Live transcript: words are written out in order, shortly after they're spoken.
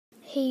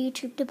Hey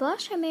YouTube, the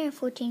boss from Area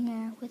 14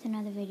 here with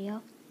another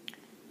video.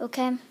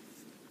 Okay,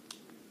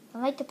 I'd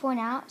like to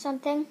point out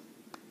something.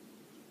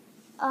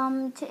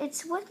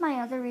 It's with my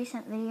other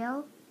recent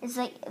video. It's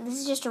like, this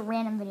is just a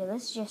random video.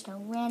 This is just a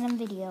random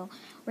video.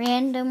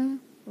 Random.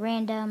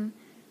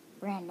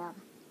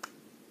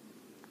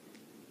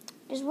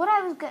 Is what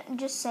I was going to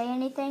just say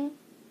anything?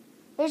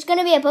 There's going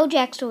to be a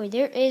BoJack story.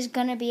 There is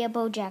going to be a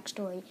BoJack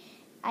story.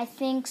 I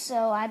think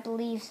so. I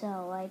believe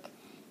so. Like,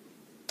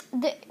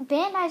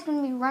 Bandai's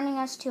going to be running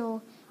us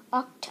till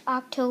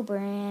October,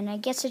 and I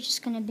guess it's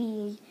just going to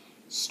be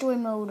story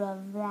mode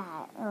of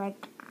that.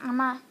 Like, I'm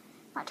not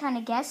trying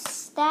to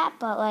guess that,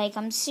 but like,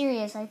 I'm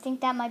serious. I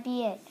think that might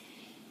be it.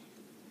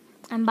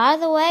 And by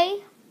the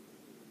way,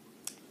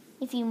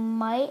 if you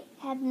might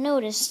have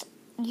noticed,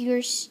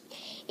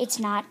 it's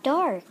not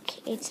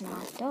dark. It's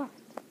not dark.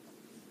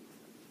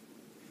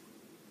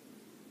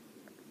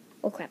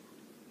 Oh crap.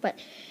 But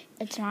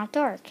it's not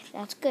dark.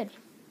 That's good.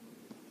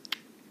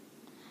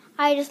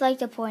 I just like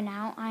to point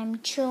out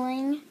I'm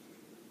chilling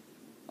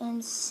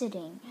and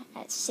sitting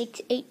at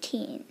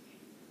 6:18.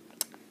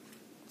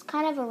 It's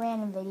kind of a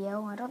random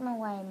video. I don't know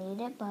why I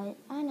made it, but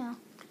I know.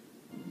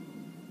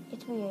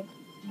 It's weird.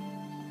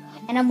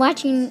 And I'm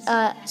watching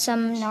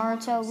some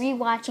Naruto,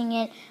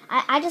 rewatching it.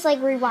 I just like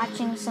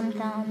rewatching some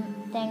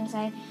things.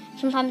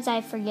 Sometimes I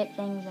forget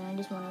things and I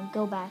just want to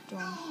go back to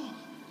them.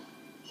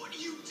 What are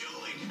you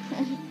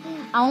doing?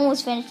 I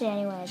almost finished it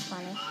anyway. It's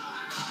funny.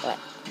 But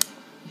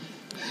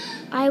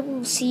I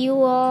will see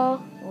you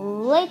all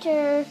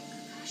later.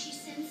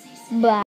 Bye.